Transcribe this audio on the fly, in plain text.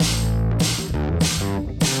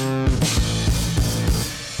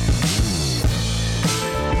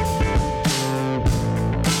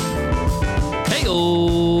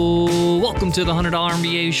welcome to the $100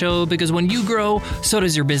 MBA show, because when you grow, so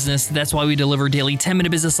does your business. That's why we deliver daily 10-minute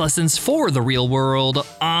business lessons for the real world.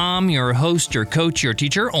 I'm your host, your coach, your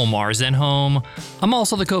teacher, Omar Zenhom. I'm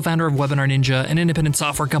also the co-founder of Webinar Ninja, an independent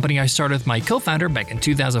software company I started with my co-founder back in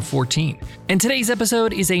 2014. And today's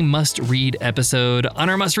episode is a must-read episode. On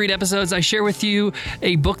our must-read episodes, I share with you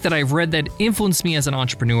a book that I've read that influenced me as an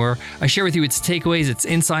entrepreneur. I share with you its takeaways, its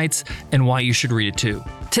insights, and why you should read it too.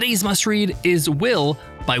 Today's must-read is Will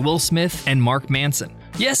by Will Smith and Mark Manson.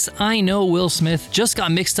 Yes, I know Will Smith just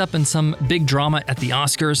got mixed up in some big drama at the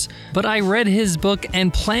Oscars, but I read his book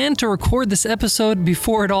and planned to record this episode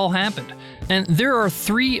before it all happened. And there are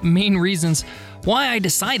three main reasons why I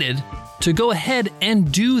decided to go ahead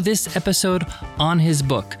and do this episode on his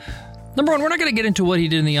book. Number one, we're not going to get into what he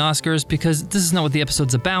did in the Oscars because this is not what the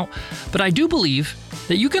episode's about, but I do believe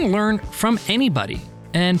that you can learn from anybody,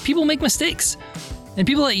 and people make mistakes. And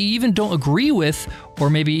people that you even don't agree with, or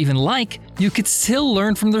maybe even like, you could still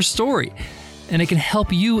learn from their story. And it can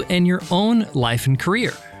help you in your own life and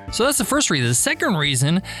career. So that's the first reason. The second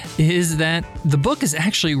reason is that the book is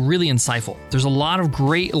actually really insightful. There's a lot of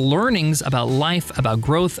great learnings about life, about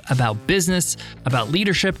growth, about business, about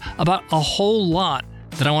leadership, about a whole lot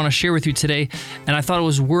that I want to share with you today. And I thought it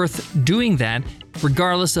was worth doing that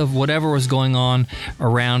regardless of whatever was going on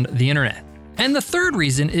around the internet. And the third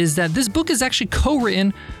reason is that this book is actually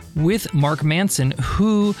co-written with Mark Manson,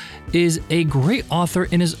 who is a great author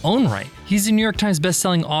in his own right. He's the New York Times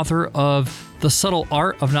bestselling author of The Subtle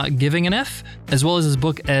Art of Not Giving an F, as well as his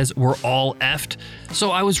book as We're All Effed.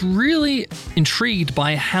 So I was really intrigued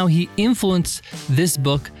by how he influenced this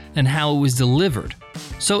book and how it was delivered.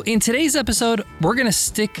 So in today's episode, we're going to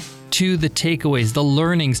stick to the takeaways, the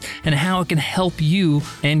learnings, and how it can help you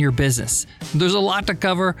and your business. There's a lot to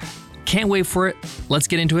cover. Can't wait for it. Let's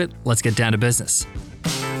get into it. Let's get down to business.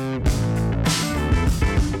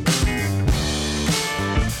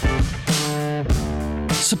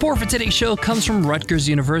 Support for today's show comes from Rutgers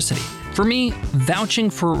University. For me, vouching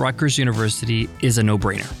for Rutgers University is a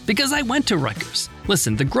no-brainer because I went to Rutgers.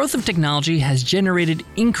 Listen, the growth of technology has generated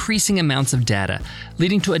increasing amounts of data,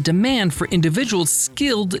 leading to a demand for individuals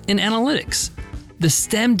skilled in analytics. The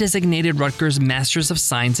STEM-designated Rutgers Masters of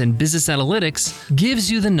Science in Business Analytics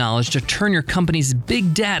gives you the knowledge to turn your company's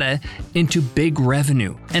big data into big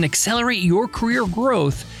revenue and accelerate your career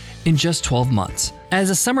growth in just 12 months. As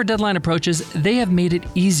the summer deadline approaches, they have made it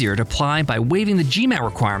easier to apply by waiving the GMAT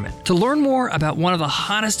requirement. To learn more about one of the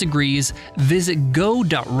hottest degrees, visit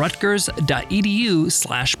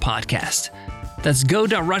go.rutgers.edu/podcast. That's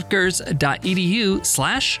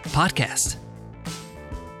go.rutgers.edu/podcast.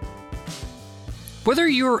 Whether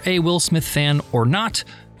you're a Will Smith fan or not,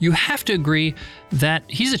 you have to agree that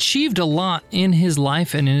he's achieved a lot in his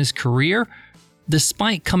life and in his career,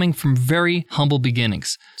 despite coming from very humble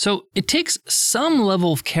beginnings. So it takes some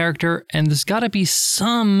level of character, and there's got to be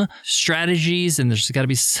some strategies, and there's got to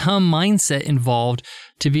be some mindset involved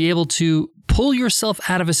to be able to pull yourself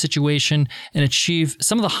out of a situation and achieve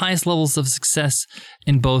some of the highest levels of success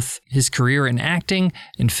in both his career in acting,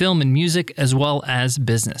 in film and music, as well as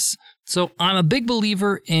business. So I'm a big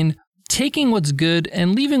believer in taking what's good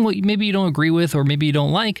and leaving what maybe you don't agree with or maybe you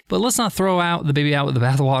don't like, but let's not throw out the baby out with the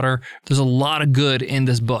bathwater. There's a lot of good in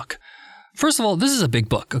this book. First of all, this is a big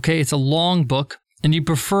book, okay? It's a long book, and you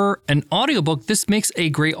prefer an audiobook. This makes a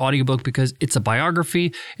great audiobook because it's a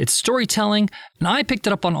biography, it's storytelling, and I picked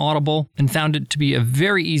it up on Audible and found it to be a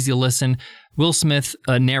very easy listen. Will Smith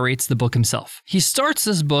narrates the book himself. He starts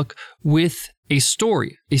this book with a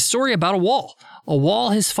story about a wall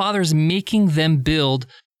his father's making them build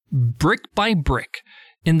brick by brick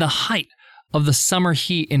in the height of the summer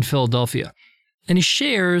heat in Philadelphia. And he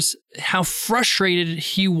shares how frustrated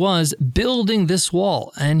he was building this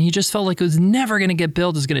wall. And he just felt like it was never going to get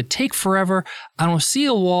built. It's going to take forever. I don't see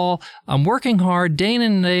a wall. I'm working hard day in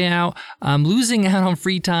and day out. I'm losing out on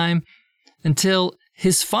free time, until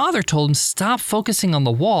his father told him, stop focusing on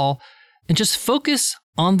the wall and just focus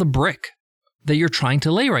on the brick that you're trying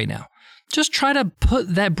to lay right now. Just try to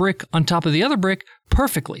put that brick on top of the other brick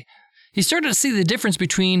perfectly. He started to see the difference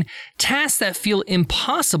between tasks that feel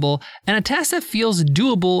impossible and a task that feels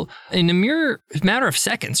doable in a mere matter of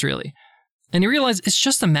seconds, really. And he realized it's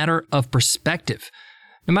just a matter of perspective.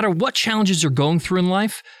 No matter what challenges you're going through in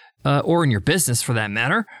life, or in your business for that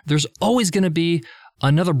matter, there's always going to be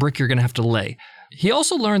another brick you're going to have to lay. He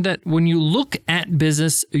also learned that when you look at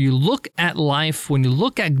business, you look at life, when you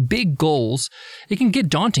look at big goals, it can get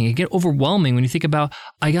daunting, it can get overwhelming when you think about,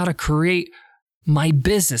 I got to create my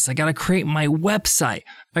business, I got to create my website,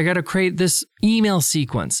 I got to create this email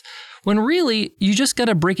sequence. When really, you just got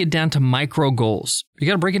to break it down to micro goals. You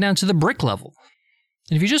got to break it down to the brick level.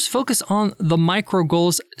 And if you just focus on the micro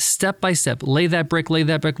goals step by step, lay that brick,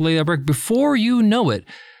 before you know it,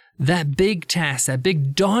 that big task, that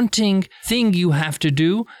big daunting thing you have to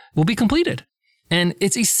do will be completed. And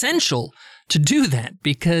it's essential to do that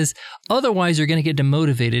because otherwise you're going to get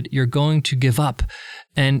demotivated. You're going to give up.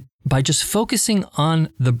 And by just focusing on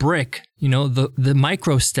the brick, the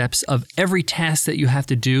micro steps of every task that you have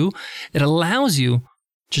to do, it allows you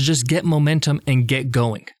to just get momentum and get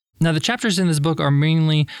going. Now, the chapters in this book are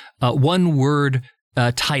mainly one-word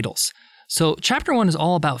titles. So chapter 1 is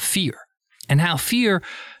all about fear and how fear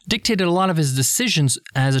dictated a lot of his decisions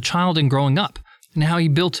as a child and growing up, and how he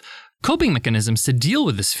built coping mechanisms to deal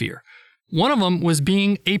with this fear. One of them was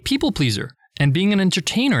being a people pleaser and being an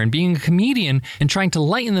entertainer and being a comedian and trying to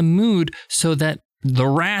lighten the mood so that the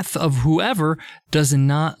wrath of whoever does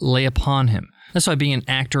not lay upon him. That's why being an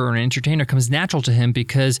actor or an entertainer comes natural to him,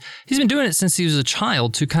 because he's been doing it since he was a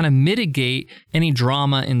child to kind of mitigate any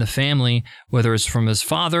drama in the family, whether it's from his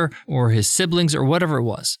father or his siblings or whatever it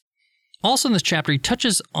was. Also in this chapter, he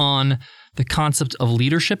touches on the concept of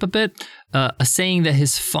leadership a bit, a saying that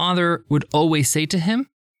his father would always say to him,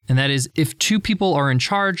 and that is, if two people are in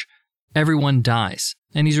charge, everyone dies.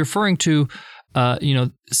 And he's referring to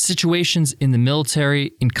situations in the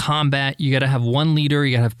military, in combat. You got to have one leader.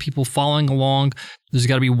 You got to have people following along. There's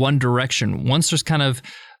got to be one direction. Once there's kind of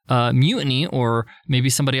mutiny, or maybe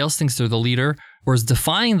somebody else thinks they're the leader or is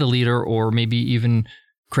defying the leader, or maybe even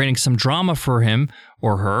creating some drama for him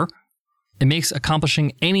or her, it makes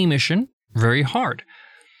accomplishing any mission very hard.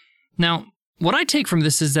 Now, what I take from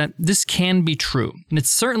this is that this can be true, and it's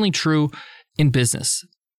certainly true in business.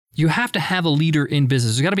 You have to have a leader in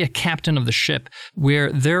business. There's got to be a captain of the ship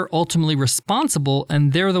where they're ultimately responsible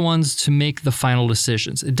and they're the ones to make the final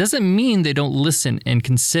decisions. It doesn't mean they don't listen and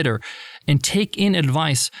consider and take in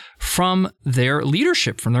advice from their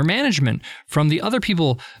leadership, from their management, from the other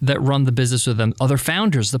people that run the business with them, other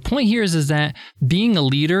founders. The point here is that being a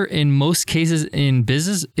leader in most cases in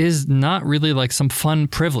business is not really like some fun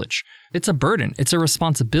privilege. It's a burden. It's a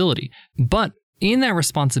responsibility. But in that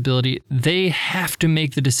responsibility, they have to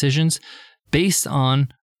make the decisions based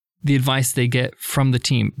on the advice they get from the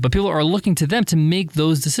team. But people are looking to them to make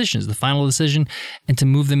those decisions, the final decision, and to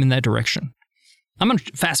move them in that direction. I'm going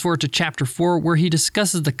to fast forward to chapter 4, where he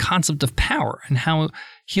discusses the concept of power and how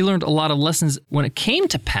he learned a lot of lessons when it came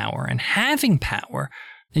to power and having power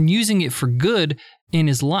and using it for good in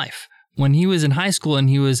his life. When he was in high school and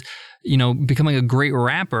he was, becoming a great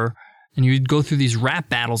rapper, and you'd go through these rap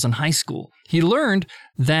battles in high school, he learned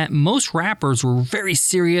that most rappers were very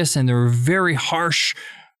serious and they were very harsh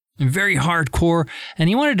and very hardcore, and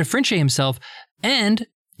he wanted to differentiate himself, and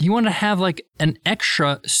he wanted to have like an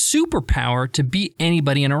extra superpower to beat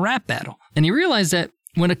anybody in a rap battle. And he realized that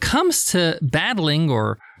when it comes to battling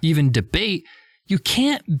or even debate, you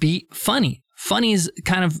can't beat funny. Funny is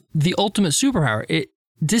kind of the ultimate superpower. It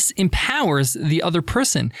disempowers the other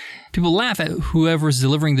person. People laugh at whoever's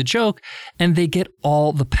delivering the joke, and they get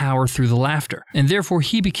all the power through the laughter. And therefore,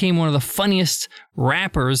 he became one of the funniest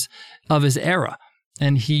rappers of his era.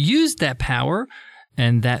 And he used that power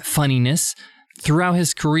and that funniness throughout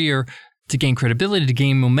his career to gain credibility, to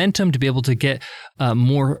gain momentum, to be able to get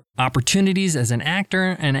more opportunities as an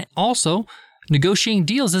actor, and also negotiating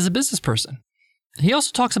deals as a business person. He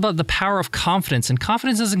also talks about the power of confidence, and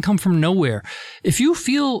confidence doesn't come from nowhere. If you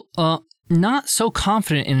feel not so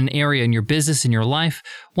confident in an area in your business, in your life,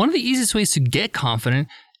 one of the easiest ways to get confident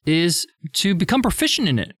is to become proficient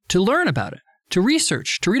in it, to learn about it, to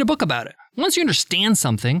research, to read a book about it. Once you understand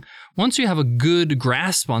something, once you have a good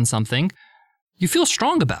grasp on something, you feel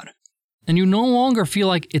strong about it, and you no longer feel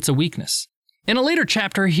like it's a weakness. In a later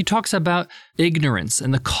chapter, he talks about ignorance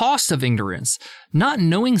and the cost of ignorance. Not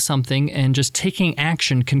knowing something and just taking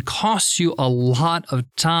action can cost you a lot of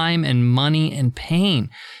time and money and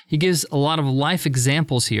pain. He gives a lot of life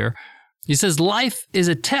examples here. He says life is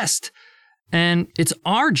a test, and it's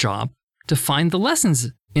our job to find the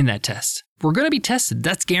lessons in that test. We're going to be tested.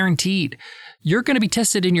 That's guaranteed. You're going to be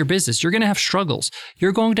tested in your business. You're going to have struggles.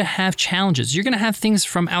 You're going to have challenges. You're going to have things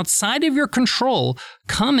from outside of your control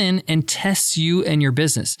come in and test you and your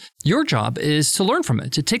business. Your job is to learn from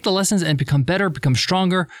it, to take the lessons and become better, become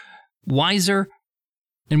stronger, wiser,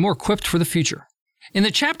 and more equipped for the future. In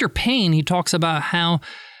the chapter Pain, he talks about how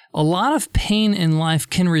a lot of pain in life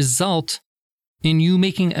can result in you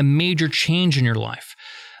making a major change in your life.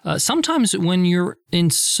 Sometimes when you're in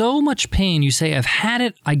so much pain, you say, I've had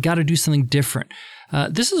it, I got to do something different.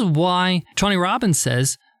 This is why Tony Robbins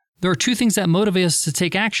says there are two things that motivate us to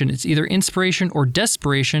take action. It's either inspiration or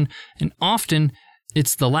desperation, and often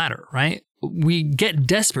it's the latter, right? we get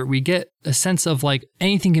desperate. We get a sense of like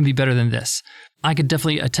anything can be better than this. I could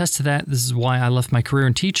definitely attest to that. This is why I left my career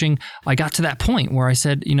in teaching. I got to that point where I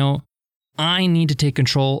said, I need to take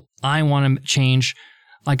control. I want to change.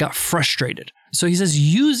 I got frustrated. So he says,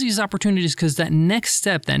 use these opportunities because that next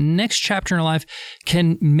step, that next chapter in your life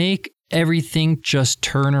can make everything just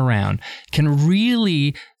turn around, can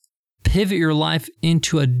really pivot your life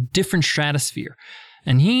into a different stratosphere.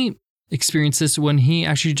 And he experienced this when he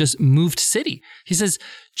actually just moved city. He says,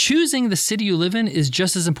 choosing the city you live in is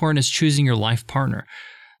just as important as choosing your life partner.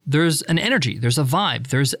 There's an energy, there's a vibe,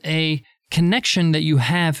 there's a connection that you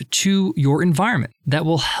have to your environment that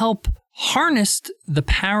will help harness the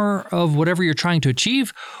power of whatever you're trying to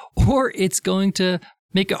achieve, or it's going to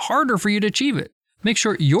make it harder for you to achieve it. Make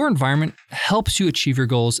sure your environment helps you achieve your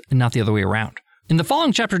goals and not the other way around. In the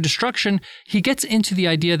following chapter, Destruction, he gets into the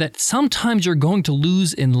idea that sometimes you're going to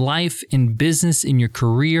lose in life, in business, in your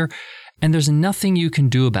career, and there's nothing you can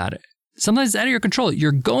do about it. Sometimes it's out of your control.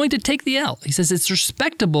 You're going to take the L. He says it's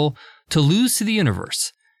respectable to lose to the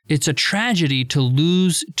universe. It's a tragedy to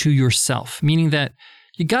lose to yourself, meaning that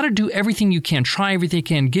you got to do everything you can, try everything you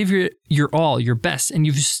can, give your all, your best, and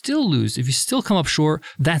if you still lose, if you still come up short,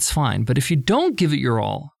 that's fine. But if you don't give it your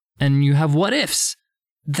all and you have what ifs,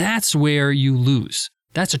 that's where you lose.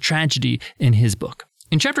 That's a tragedy in his book.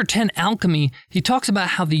 In chapter 10, Alchemy, he talks about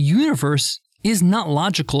how the universe is not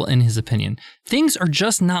logical in his opinion. Things are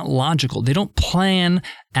just not logical. They don't pan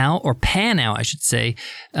out, I should say,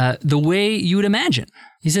 the way you would imagine.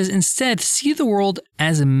 He says, instead, see the world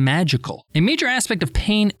as magical. A major aspect of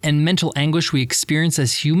pain and mental anguish we experience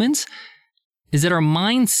as humans is that our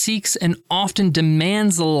mind seeks and often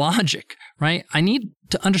demands logic, right? I need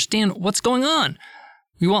to understand what's going on.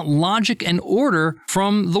 We want logic and order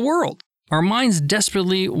from the world. Our minds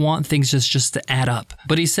desperately want things just to add up.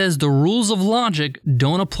 But he says the rules of logic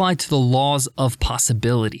don't apply to the laws of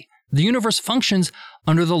possibility. The universe functions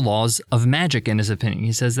under the laws of magic, in his opinion.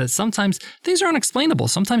 He says that sometimes things are unexplainable.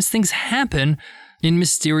 Sometimes things happen in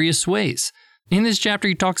mysterious ways. In this chapter,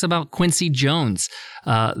 he talks about Quincy Jones,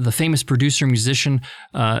 the famous producer and musician,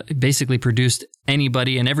 basically produced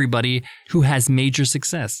anybody and everybody who has major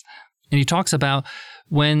success. And he talks about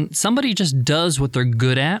when somebody just does what they're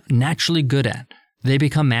good at, naturally good at, they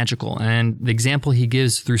become magical. And the example he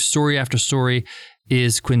gives through story after story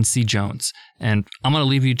is Quincy Jones. And I'm going to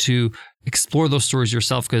leave you to explore those stories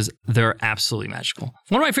yourself because they're absolutely magical.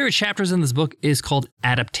 One of my favorite chapters in this book is called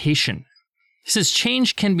Adaptation. He says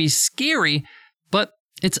change can be scary, but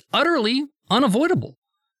it's utterly unavoidable.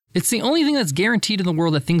 It's the only thing that's guaranteed in the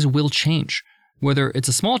world that things will change, whether it's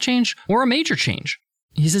a small change or a major change.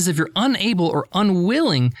 He says if you're unable or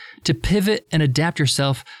unwilling to pivot and adapt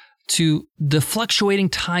yourself to the fluctuating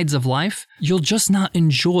tides of life, you'll just not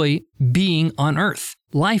enjoy being on Earth.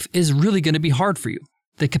 Life is really going to be hard for you.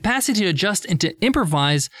 The capacity to adjust and to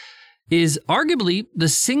improvise is arguably the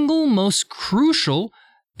single most crucial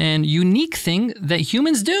and unique thing that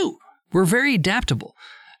humans do. We're very adaptable.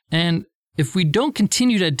 And if we don't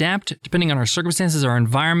continue to adapt, depending on our circumstances, our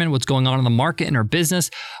environment, what's going on in the market, in our business,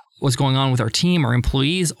 what's going on with our team, our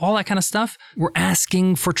employees, all that kind of stuff, we're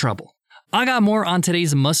asking for trouble. I got more on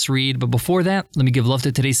today's must-read, but before that, let me give love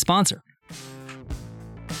to today's sponsor.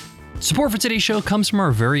 Support for today's show comes from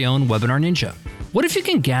our very own Webinar Ninja. What if you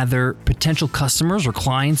can gather potential customers or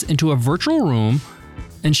clients into a virtual room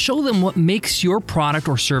and show them what makes your product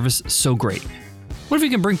or service so great? What if you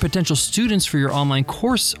can bring potential students for your online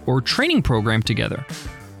course or training program together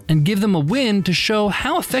and give them a win to show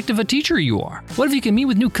how effective a teacher you are? What if you can meet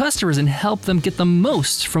with new customers and help them get the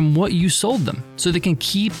most from what you sold them so they can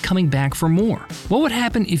keep coming back for more? What would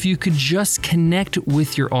happen if you could just connect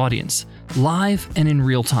with your audience, live and in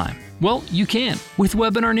real time? Well, you can with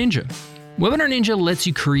Webinar Ninja. Webinar Ninja lets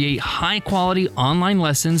you create high-quality online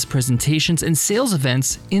lessons, presentations, and sales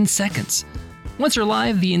events in seconds. Once you're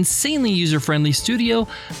live, the insanely user-friendly studio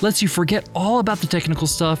lets you forget all about the technical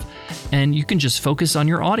stuff, and you can just focus on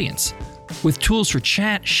your audience. With tools for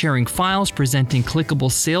chat, sharing files, presenting clickable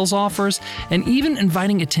sales offers, and even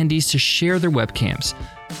inviting attendees to share their webcams,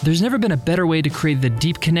 there's never been a better way to create the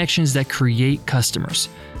deep connections that create customers.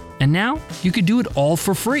 And now, you can do it all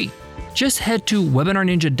for free. Just head to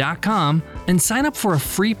webinarninja.com and sign up for a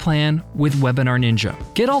free plan with Webinar Ninja.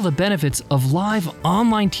 Get all the benefits of live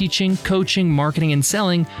online teaching, coaching, marketing, and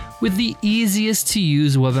selling with the easiest to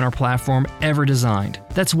use webinar platform ever designed.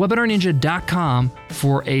 That's webinarninja.com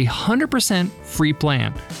for a 100% free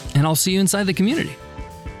plan. And I'll see you inside the community.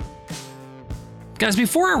 Guys,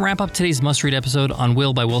 before I wrap up today's must-read episode on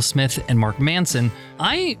Will by Will Smith and Mark Manson,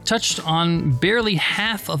 I touched on barely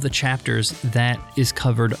half of the chapters that is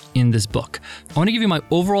covered in this book. I want to give you my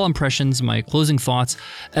overall impressions, my closing thoughts,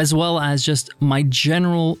 as well as just my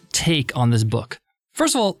general take on this book.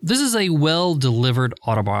 First of all, this is a well-delivered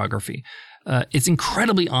autobiography. It's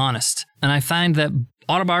incredibly honest, and I find that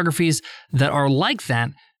autobiographies that are like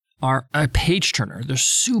that are a page-turner. They're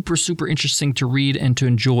super, super interesting to read and to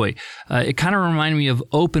enjoy. It kind of reminded me of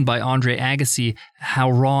Open by Andre Agassi,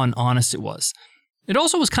 how raw and honest it was. It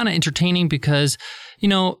also was kind of entertaining because,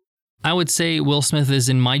 I would say Will Smith is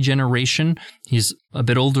in my generation. He's a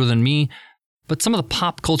bit older than me, but some of the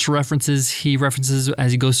pop culture references he references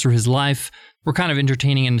as he goes through his life were kind of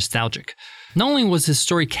entertaining and nostalgic. Not only was his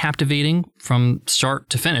story captivating from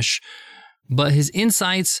start to finish, but his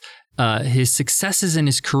insights, his successes in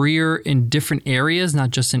his career in different areas, not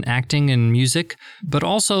just in acting and music, but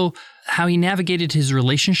also how he navigated his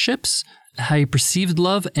relationships, how he perceived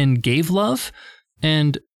love and gave love,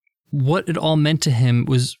 and what it all meant to him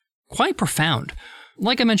was quite profound.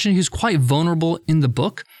 Like I mentioned, he was quite vulnerable in the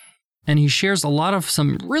book, and he shares a lot of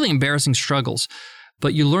some really embarrassing struggles,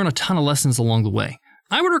 but you learn a ton of lessons along the way.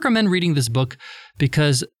 I would recommend reading this book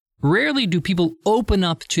because rarely do people open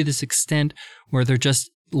up to this extent where they're just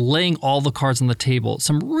laying all the cards on the table.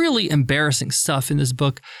 Some really embarrassing stuff in this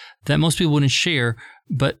book that most people wouldn't share,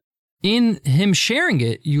 but in him sharing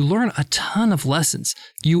it, you learn a ton of lessons.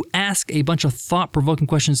 You ask a bunch of thought-provoking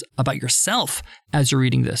questions about yourself as you're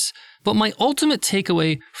reading this. But my ultimate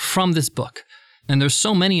takeaway from this book, and there's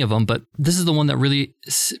so many of them, but this is the one that really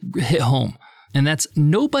hit home, and that's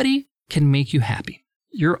nobody can make you happy.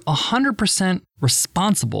 You're 100%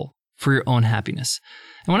 responsible for your own happiness.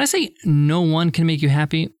 And when I say no one can make you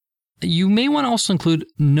happy, you may want to also include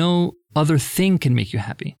no other thing can make you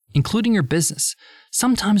happy, including your business.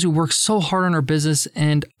 Sometimes we work so hard on our business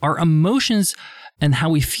and our emotions and how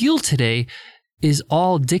we feel today is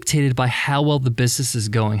all dictated by how well the business is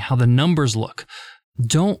going, how the numbers look.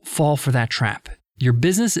 Don't fall for that trap. Your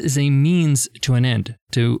business is a means to an end,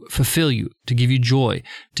 to fulfill you, to give you joy,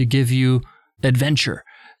 to give you adventure,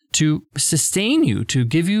 to sustain you, to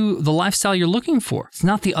give you the lifestyle you're looking for. It's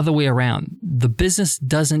not the other way around. The business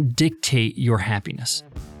doesn't dictate your happiness.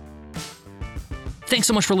 Thanks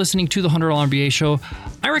so much for listening to the $100 MBA Show.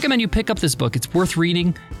 I recommend you pick up this book. It's worth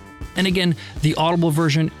reading. And again, the Audible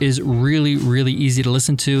version is really, really easy to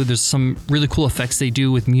listen to. There's some really cool effects they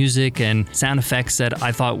do with music and sound effects that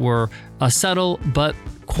I thought were subtle, but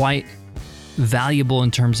quite valuable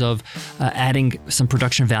in terms of adding some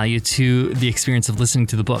production value to the experience of listening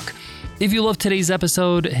to the book. If you loved today's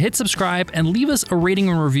episode, hit subscribe and leave us a rating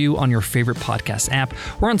and review on your favorite podcast app.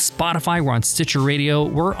 We're on Spotify, we're on Stitcher Radio,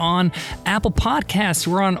 we're on Apple Podcasts,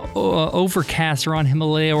 we're on Overcast, we're on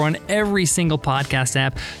Himalaya, we're on every single podcast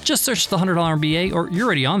app. Just search the $100 MBA, or you're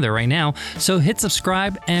already on there right now. So hit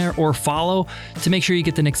subscribe or follow to make sure you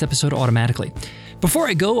get the next episode automatically. Before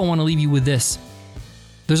I go, I want to leave you with this.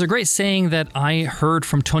 There's a great saying that I heard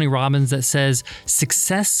from Tony Robbins that says,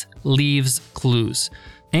 success leaves clues.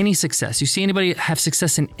 Any success, you see anybody have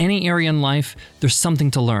success in any area in life, there's something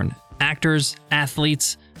to learn. Actors,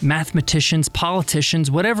 athletes, mathematicians, politicians,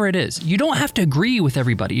 whatever it is. You don't have to agree with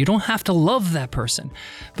everybody. You don't have to love that person.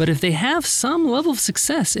 But if they have some level of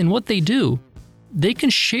success in what they do, they can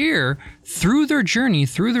share through their journey,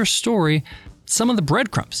 through their story, some of the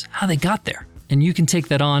breadcrumbs, how they got there. And you can take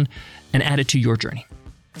that on and add it to your journey.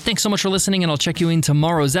 Thanks so much for listening, and I'll check you in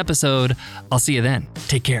tomorrow's episode. I'll see you then.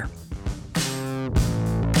 Take care.